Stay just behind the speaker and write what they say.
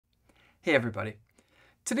Hey everybody.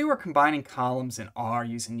 Today we're combining columns in R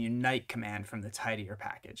using unite command from the tidyr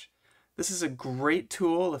package. This is a great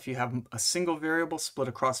tool if you have a single variable split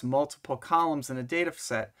across multiple columns in a data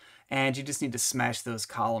set and you just need to smash those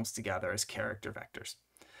columns together as character vectors.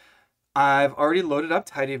 I've already loaded up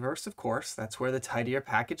tidyverse, of course, that's where the tidyr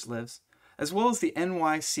package lives, as well as the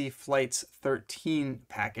NYC Flights 13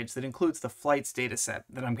 package that includes the flights dataset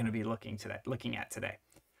that I'm going to be looking at today.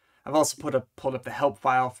 I've also pulled up the help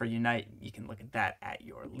file for Unite. You can look at that at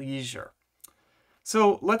your leisure.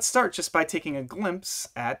 So let's start just by taking a glimpse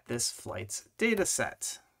at this flights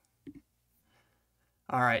dataset.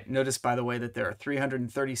 All right, notice by the way that there are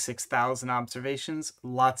 336,000 observations,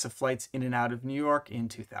 lots of flights in and out of New York in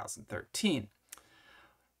 2013.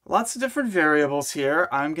 Lots of different variables here.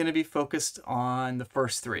 I'm going to be focused on the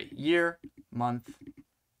first three: year, month,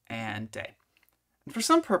 and day. And for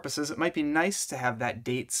some purposes, it might be nice to have that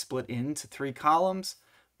date split into three columns,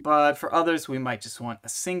 but for others, we might just want a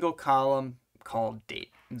single column called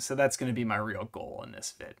date. And so that's going to be my real goal in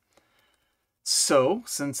this vid. So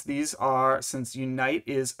since unite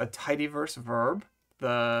is a tidyverse verb,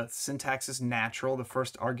 the syntax is natural. The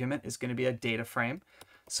first argument is going to be a data frame.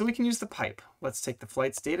 So we can use the pipe. Let's take the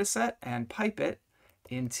flights dataset and pipe it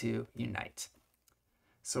into unite.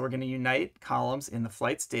 So we're going to unite columns in the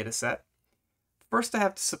flights dataset. First, I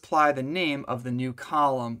have to supply the name of the new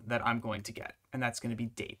column that I'm going to get, and that's going to be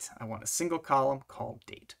date. I want a single column called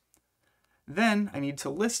date. Then I need to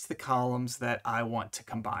list the columns that I want to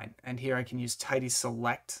combine, and here I can use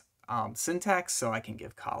tidyselect syntax, so I can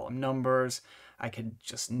give column numbers. I can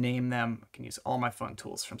just name them. I can use all my fun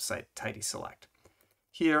tools from tidyselect.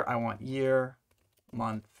 Here I want year,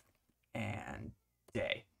 month, and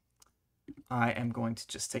day. I am going to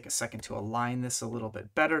just take a second to align this a little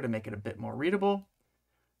bit better to make it a bit more readable.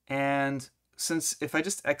 And since if I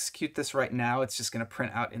just execute this right now, it's just going to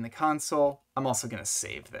print out in the console. I'm also going to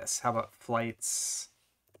save this. How about flights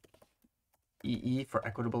EE for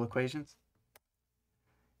equitable equations?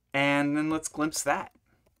 And then let's glimpse that.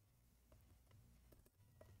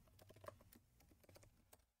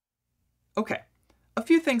 Okay, a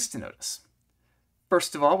few things to notice.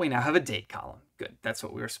 First of all, we now have a date column. Good, that's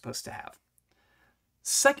what we were supposed to have.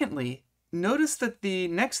 Secondly, notice that the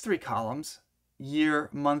next three columns, year,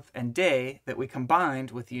 month, and day, that we combined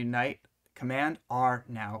with the unite command are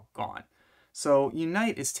now gone. So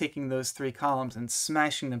unite is taking those three columns and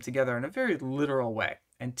smashing them together in a very literal way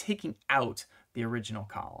and taking out the original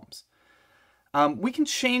columns. We can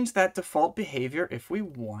change that default behavior if we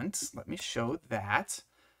want. Let me show that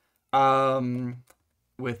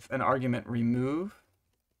with an argument remove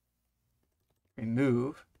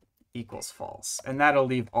equals false. And that'll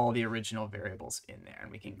leave all the original variables in there, and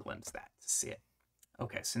we can glimpse that to see it.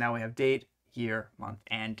 Okay, so now we have date, year, month,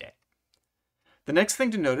 and day. The next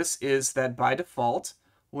thing to notice is that by default,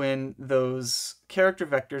 when those character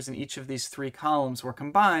vectors in each of these three columns were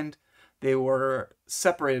combined, they were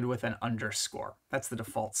separated with an underscore. That's the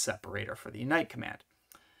default separator for the unite command.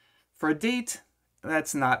 For a date,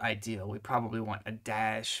 that's not ideal. We probably want a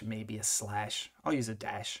dash, maybe a slash. I'll use a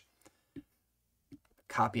dash.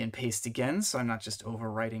 Copy and paste again, so I'm not just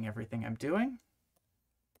overwriting everything I'm doing.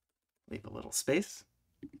 Leave a little space.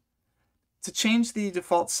 To change the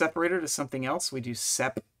default separator to something else, we do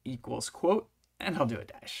sep equals quote, and I'll do a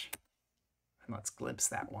dash. And let's glimpse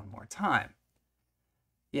that one more time.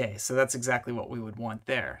 Yay, so that's exactly what we would want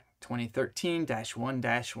there.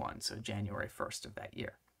 2013-1-1, so January 1st of that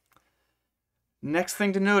year. Next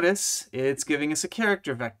thing to notice, it's giving us a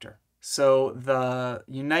character vector. So the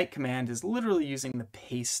unite command is literally using the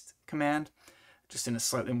paste command, just in a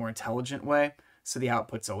slightly more intelligent way. So the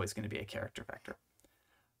output's always going to be a character vector.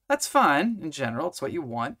 That's fine in general. It's what you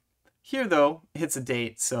want. Here, though, it's a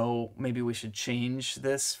date, so maybe we should change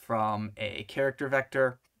this from a character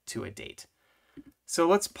vector to a date. So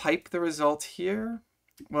let's pipe the result here.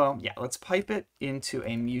 Well, yeah, let's pipe it into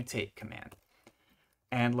a mutate command.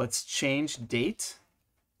 And let's change date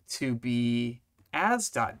to be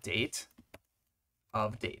as.date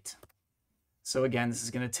of date. So again, this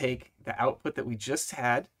is going to take the output that we just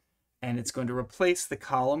had, and it's going to replace the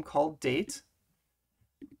column called date,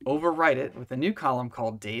 overwrite it with a new column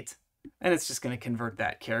called date, and it's just going to convert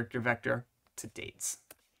that character vector to dates.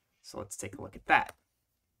 So let's take a look at that.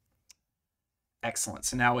 Excellent.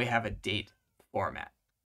 So now we have a date format.